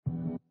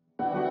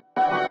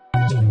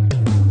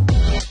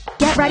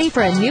ready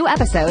for a new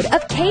episode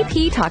of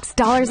KP Talks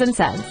Dollars and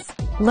Cents.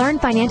 Learn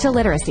financial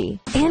literacy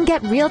and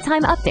get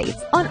real-time updates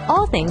on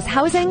all things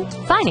housing,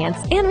 finance,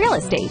 and real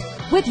estate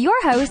with your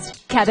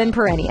host, Kevin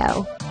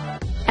Perenio.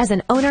 As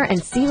an owner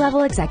and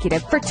C-level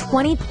executive for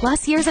 20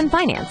 plus years in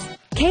finance,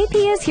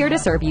 KP is here to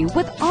serve you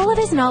with all of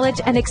his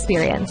knowledge and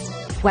experience.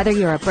 Whether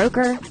you're a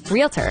broker,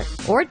 realtor,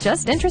 or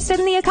just interested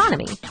in the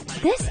economy,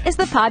 this is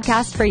the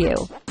podcast for you.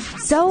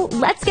 So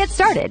let's get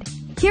started.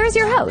 Here's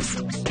your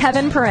host,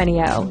 Kevin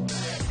Perenio.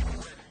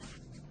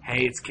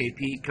 Hey, it's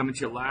KP coming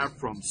to you live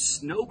from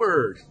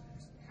Snowbird.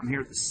 I'm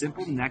here at the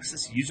Simple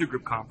Nexus User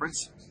Group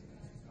Conference.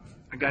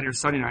 I got here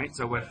Sunday night,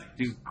 so I went to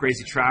do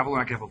crazy travel,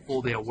 and I could have a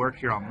full day of work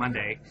here on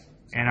Monday.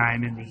 And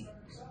I'm in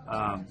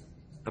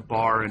the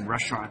bar and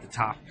restaurant at the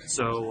top.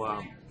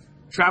 So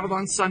traveled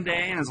on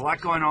Sunday, and there's a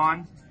lot going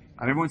on.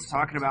 Everyone's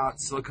talking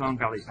about Silicon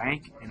Valley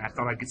Bank, and I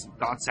thought I'd get some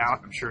thoughts out.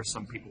 I'm sure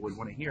some people would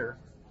want to hear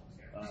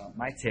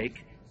my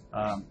take.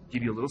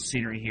 Give you a little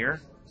scenery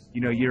here.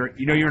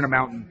 You're in a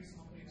mountain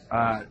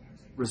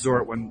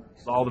resort when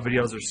all the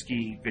videos are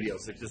ski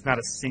videos. There's not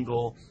a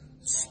single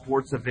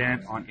sports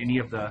event on any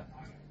of the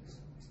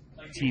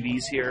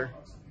TVs here.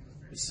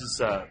 This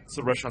is a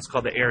restaurant's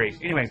called the Airy.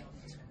 Anyway,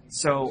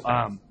 so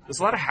there's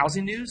a lot of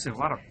housing news and a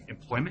lot of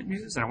employment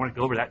news, and I want to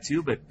go over that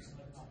too. But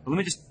let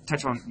me just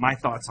touch on my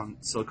thoughts on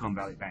Silicon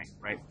Valley Bank,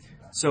 right?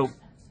 So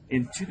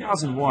in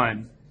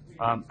 2001,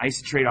 I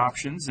used to trade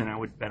options, and I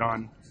would bet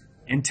on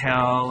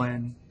Intel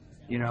and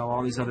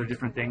all these other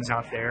different things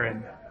out there.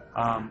 And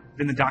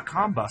then the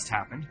dot-com bust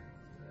happened.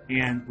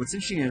 And what's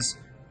interesting is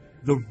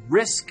the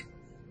risk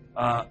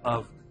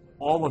of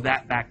all of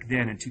that back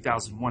then in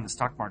 2001, the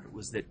stock market,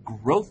 was that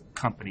growth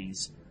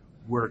companies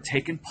were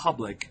taken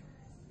public,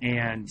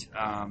 and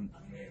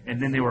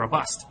then they were a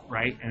bust,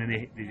 right? And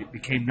then they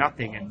became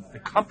nothing, and the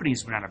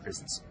companies went out of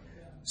business.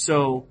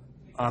 So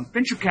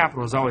venture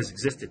capital has always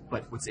existed,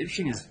 but what's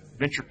interesting is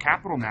venture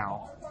capital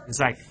now is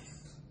like,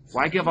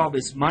 why give all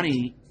this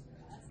money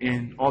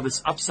and all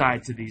this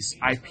upside to these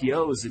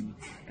IPOs and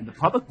the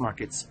public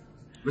markets?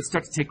 Let's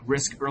start to take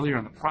risk earlier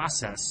in the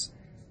process.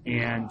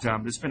 And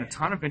there's been a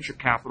ton of venture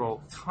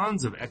capital,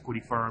 tons of equity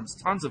firms,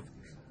 tons of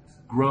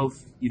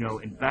growth,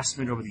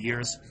 investment over the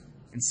years.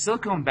 And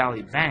Silicon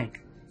Valley Bank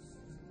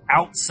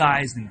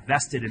outsized,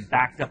 invested, and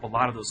backed up a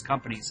lot of those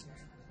companies.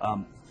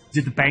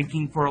 Did the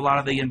banking for a lot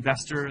of the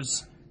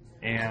investors,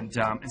 and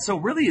so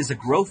really is a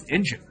growth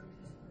engine.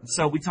 And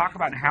so we talk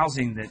about in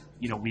housing that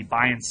we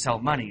buy and sell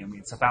money. I mean,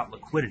 it's about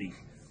liquidity.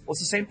 Well,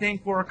 it's the same thing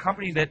for a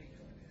company that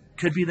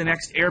could be the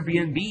next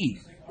Airbnb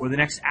or the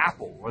next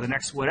Apple or the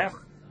next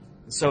whatever.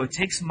 So it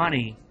takes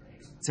money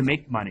to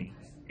make money.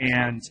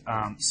 And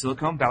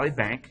Silicon Valley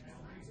Bank,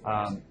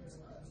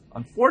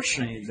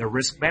 unfortunately, their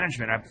risk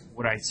management,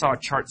 I saw a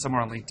chart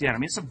somewhere on LinkedIn. I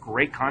mean, some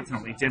great content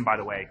on LinkedIn, by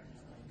the way.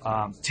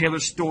 Taylor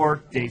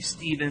Stork, Dave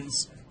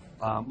Stevens,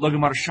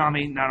 Logan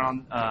Marashami, not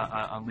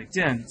on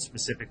LinkedIn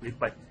specifically,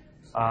 but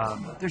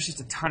there's just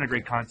a ton of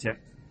great content.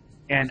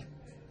 And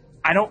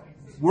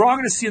we're all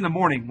going to see in the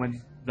morning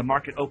when the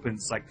market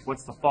opens, like,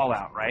 what's the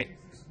fallout, right?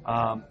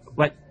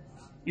 But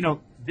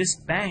this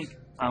bank,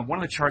 one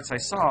of the charts I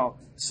saw,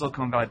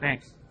 Silicon Valley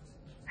Bank,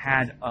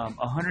 had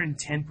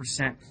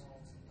 110%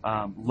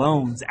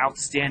 loans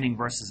outstanding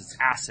versus its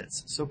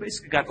assets. So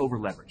basically got over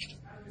leveraged.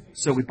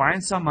 So we buy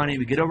and sell money,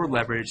 we get over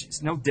leveraged.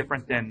 It's no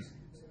different than,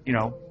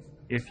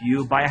 if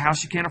you buy a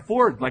house you can't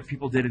afford, like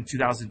people did in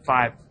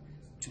 2005,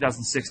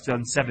 2006,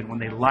 2007, when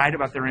they lied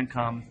about their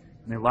income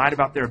and they lied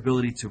about their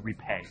ability to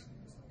repay,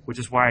 which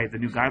is why the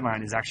new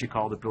guideline is actually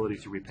called ability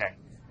to repay.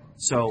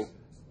 So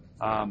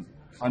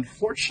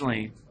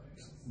unfortunately,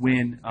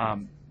 when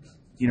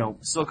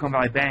Silicon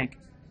Valley Bank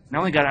not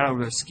only got out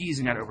over their skis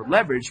and got over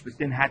leverage, but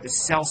then had to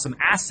sell some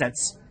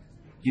assets,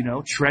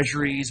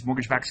 treasuries,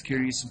 mortgage-backed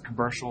securities, some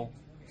commercial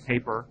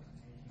paper.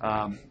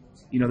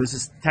 There's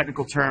this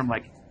technical term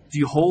like, do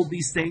you hold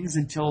these things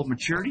until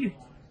maturity,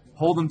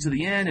 hold them to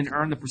the end and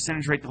earn the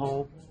percentage rate the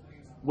whole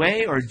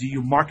way, or do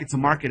you market to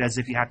market as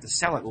if you have to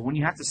sell it? Well, when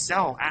you have to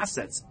sell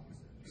assets,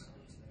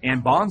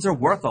 and bonds are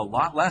worth a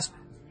lot less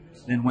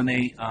than when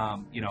they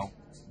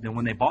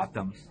bought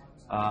them.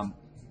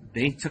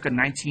 They took a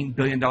 $19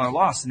 billion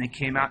loss, and they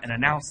came out and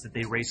announced that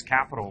they raised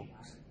capital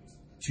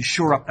to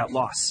shore up that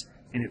loss.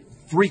 And it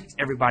freaked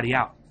everybody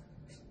out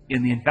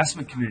in the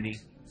investment community,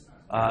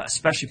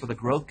 especially for the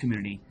growth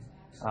community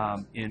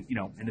in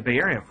the Bay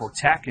Area for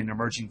tech and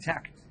emerging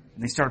tech.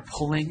 And they started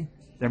pulling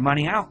their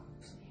money out.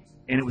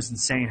 And it was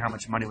insane how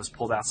much money was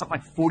pulled out. Something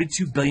like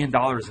 $42 billion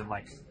in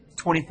like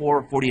 24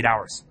 or 48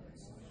 hours.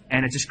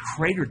 And it just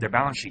cratered their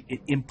balance sheet. It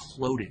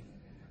imploded.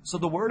 So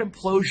the word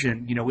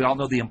implosion, we all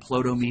know the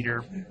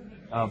implodometer.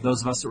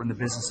 Those of us that were in the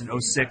business in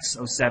 06,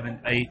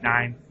 07, 8,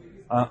 9.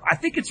 I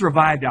think it's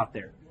revived out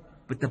there.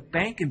 But the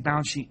bank and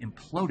balance sheet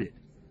imploded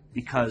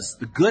because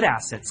the good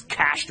assets,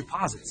 cash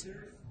deposits,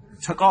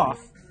 took off.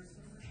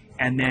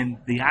 And then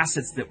the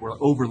assets that were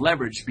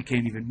over-leveraged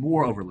became even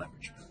more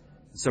over-leveraged.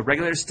 So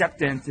regulators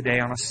stepped in today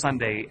on a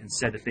Sunday and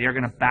said that they are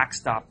going to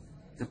backstop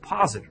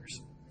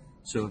depositors.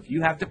 So if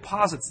you have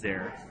deposits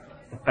there,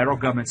 the federal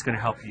government's going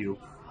to help you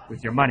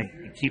with your money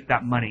and keep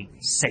that money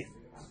safe.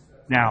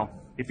 Now,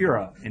 if you're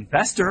an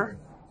investor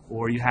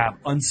or you have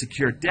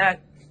unsecured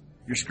debt,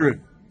 you're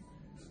screwed.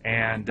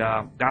 And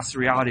that's the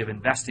reality of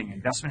investing.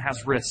 Investment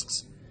has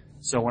risks.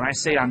 So when I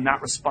say I'm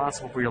not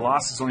responsible for your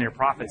losses, only your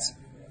profits,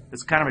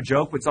 it's kind of a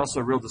joke, but it's also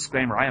a real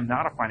disclaimer. I am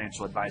not a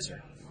financial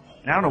advisor.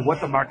 And I don't know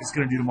what the market's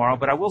going to do tomorrow,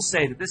 but I will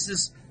say that this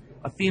is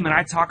a theme that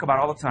I talk about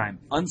all the time.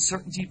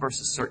 Uncertainty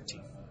versus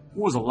certainty.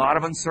 There's a lot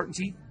of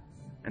uncertainty,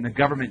 and the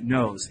government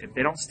knows if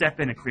they don't step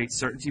in and create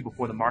certainty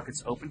before the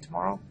markets open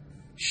tomorrow,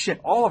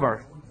 all of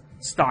our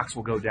stocks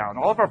will go down.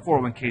 All of our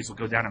 401ks will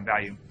go down in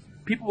value.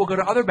 People will go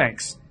to other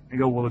banks and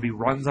go, will there be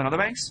runs on other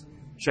banks?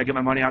 Should I get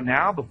my money out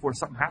now before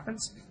something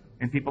happens?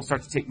 And people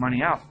start to take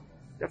money out.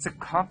 That's a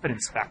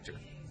confidence factor.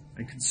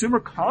 And consumer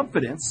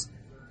confidence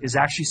is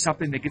actually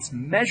something that gets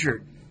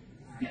measured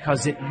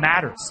because it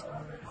matters.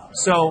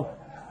 So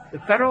the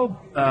federal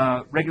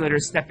regulator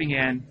is stepping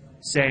in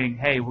saying,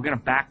 hey, we're going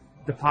to back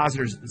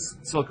depositors at the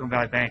Silicon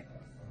Valley Bank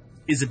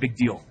is a big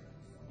deal.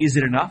 Is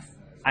it enough?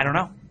 I don't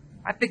know.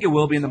 I think it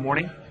will be in the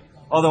morning.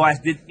 Although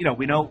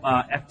we know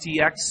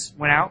FTX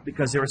went out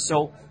because they were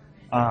so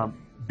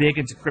big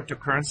into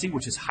cryptocurrency,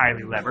 which is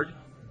highly levered.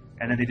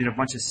 And then they did a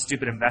bunch of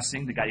stupid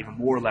investing that got even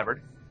more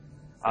levered.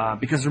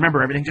 Because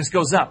remember, everything just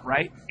goes up,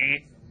 right?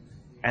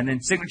 And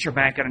then Signature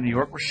Bank out of New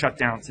York was shut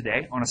down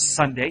today on a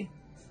Sunday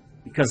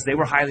because they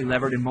were highly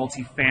levered in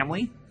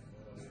multifamily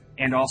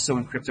and also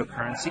in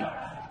cryptocurrency.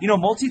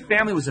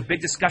 Multifamily was a big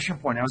discussion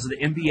point. I was at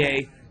the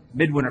MBA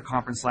Midwinter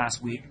Conference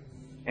last week,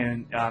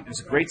 and it was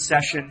a great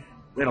session.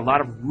 We had a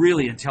lot of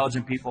really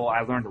intelligent people.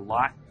 I learned a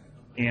lot.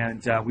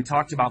 And we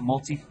talked about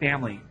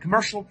multifamily,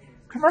 commercial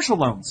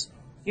loans.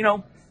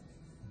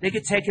 They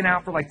get taken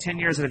out for like 10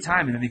 years at a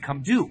time, and then they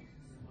come due.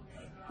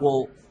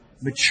 Well,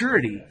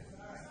 maturity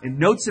and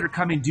notes that are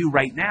coming due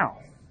right now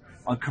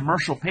on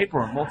commercial paper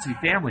or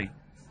multifamily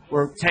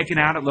were taken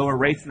out at lower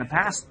rates in the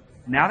past.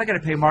 Now they got to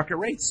pay market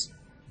rates.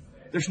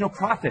 There's no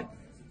profit.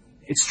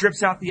 It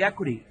strips out the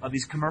equity of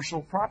these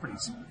commercial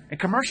properties. And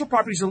commercial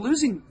properties are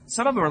losing,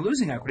 some of them are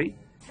losing equity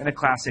in the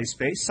Class A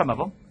space, some of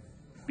them,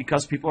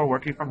 because people are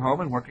working from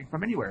home and working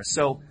from anywhere.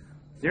 So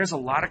there's a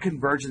lot of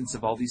convergence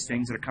of all these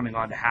things that are coming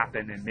on to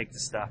happen and make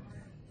this stuff,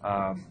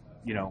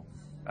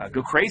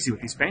 go crazy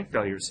with these bank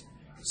failures.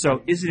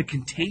 So is it a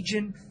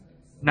contagion?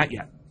 Not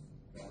yet.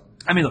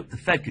 I mean, look, the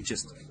Fed could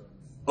just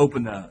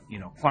open the,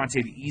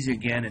 quantitative easing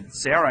again and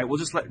say, all right, we'll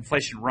just let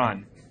inflation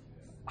run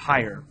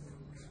higher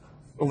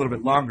a little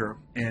bit longer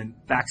and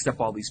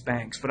backstop all these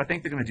banks. But I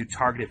think they're going to do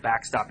targeted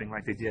backstopping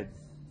like they did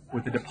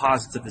with the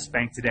deposits of this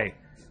bank today.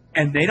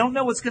 And they don't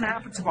know what's going to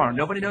happen tomorrow.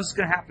 Nobody knows what's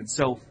going to happen.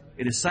 So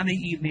it is Sunday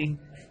evening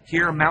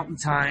here, Mountain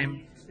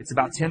Time. It's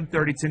about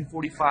 10:30,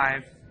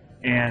 10:45.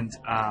 And,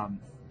 I'm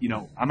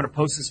going to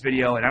post this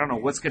video, and I don't know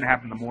what's going to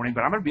happen in the morning,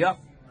 but I'm going to be up.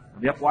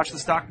 I'll be up watching the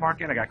stock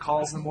market. I got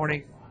calls in the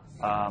morning.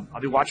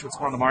 I'll be watching what's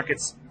going on in the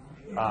markets.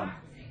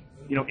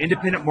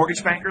 Independent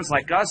mortgage bankers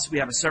like us, we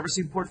have a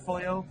servicing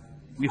portfolio.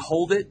 We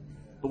hold it,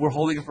 but we're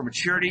holding it for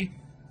maturity.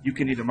 You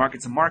can either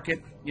market to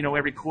market,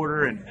 every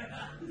quarter and,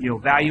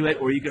 value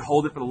it, or you can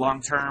hold it for the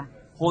long term.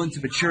 Holding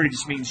to maturity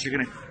just means you're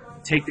going to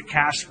take the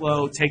cash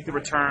flow, take the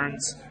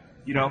returns,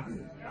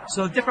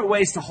 So different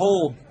ways to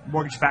hold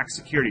mortgage-backed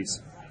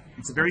securities.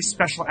 It's a very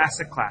special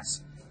asset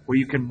class where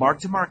you can mark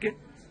to market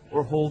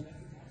or hold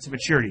to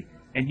maturity.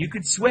 And you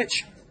can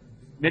switch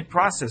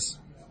mid-process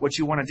what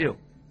you want to do.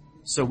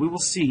 So we will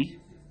see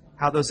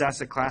how those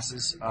asset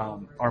classes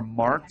are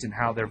marked and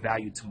how they're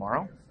valued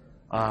tomorrow.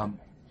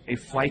 A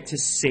flight to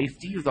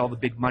safety with all the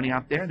big money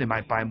out there. They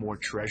might buy more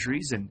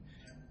treasuries, and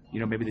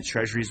maybe the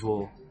treasuries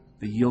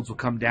the yields will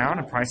come down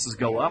and prices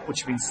go up,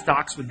 which means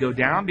stocks would go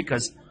down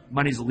because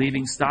money's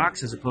leaving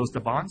stocks as opposed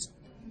to bonds.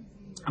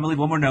 I'm going to leave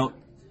one more note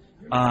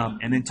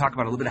and then talk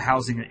about a little bit of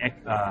housing and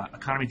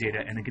economy data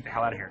and then get the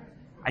hell out of here.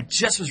 I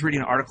just was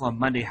reading an article on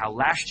Monday how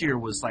last year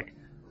was like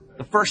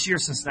the first year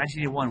since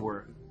 1981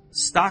 where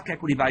stock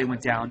equity value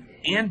went down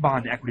and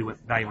bond equity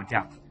value went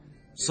down.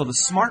 So the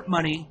smart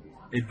money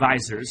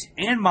advisors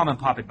and mom and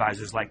pop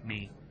advisors like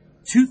me,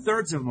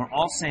 2/3 of them are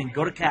all saying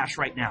go to cash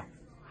right now.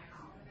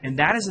 And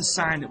that is a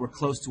sign that we're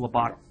close to a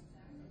bottom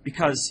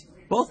because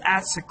both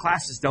asset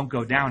classes don't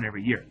go down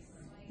every year.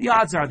 The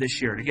odds are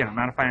this year, and again, I'm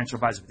not a financial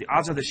advisor, but the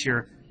odds are this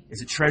year is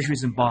that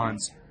treasuries and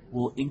bonds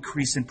will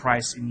increase in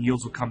price and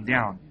yields will come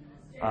down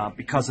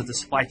because of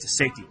this flight to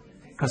safety.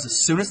 Because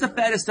as soon as the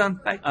Fed is done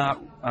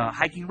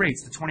hiking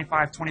rates to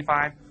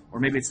 25, or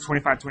maybe it's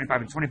 25,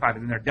 25, and 25,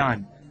 and then they're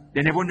done,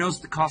 then everyone knows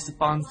what the cost of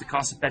funds, the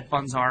cost of Fed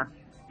funds are,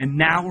 and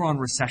now we're on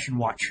recession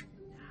watch,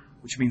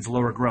 which means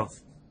lower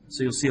growth.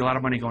 So you'll see a lot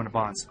of money going to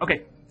bonds.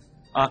 Okay,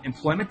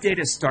 employment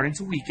data is starting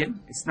to weaken.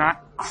 It's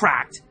not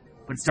cracked,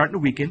 but it's starting to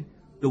weaken.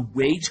 The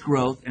wage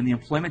growth and the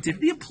employment data.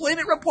 The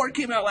employment report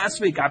came out last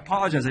week. I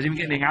apologize. I didn't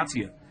get anything out to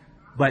you.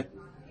 But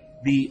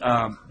the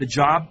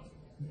job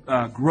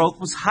growth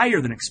was higher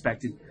than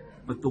expected,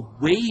 but the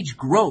wage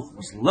growth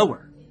was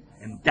lower.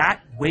 And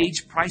that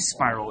wage price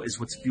spiral is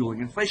what's fueling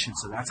inflation.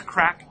 So that's a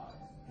crack.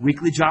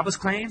 Weekly jobless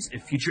claims, a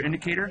future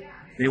indicator,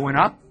 they went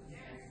up.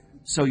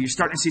 So you're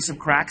starting to see some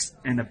cracks,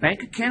 and the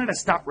Bank of Canada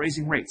stopped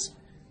raising rates.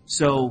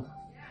 So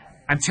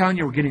I'm telling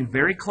you, we're getting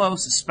very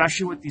close,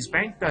 especially with these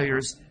bank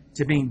failures,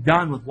 to being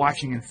done with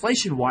watching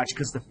inflation watch,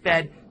 because the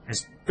Fed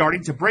is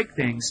starting to break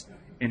things,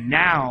 and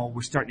now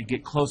we're starting to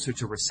get closer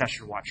to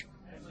recession watch.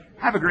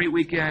 Have a great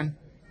weekend.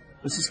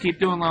 Let's just keep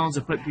doing loans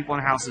and putting people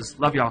in houses.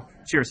 Love y'all.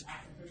 Cheers.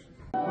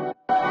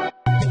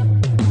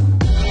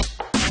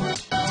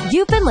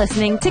 You've been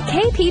listening to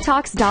KP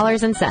Talks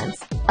Dollars and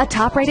Cents, a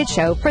top-rated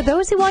show for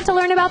those who want to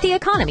learn about the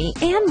economy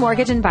and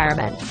mortgage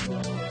environment.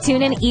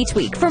 Tune in each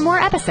week for more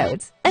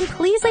episodes, and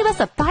please leave us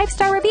a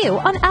 5-star review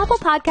on Apple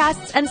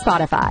Podcasts and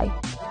Spotify.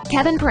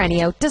 Kevin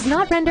Perenio does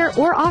not render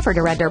or offer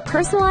to render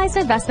personalized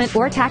investment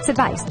or tax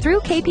advice through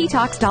KP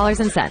Talks Dollars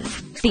and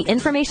Cents. The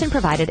information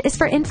provided is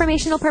for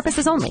informational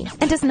purposes only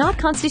and does not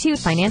constitute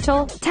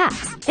financial,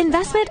 tax,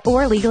 investment,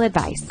 or legal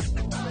advice.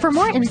 For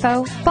more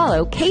info,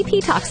 follow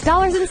KP Talks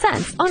Dollars and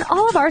Cents on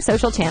all of our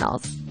social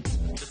channels.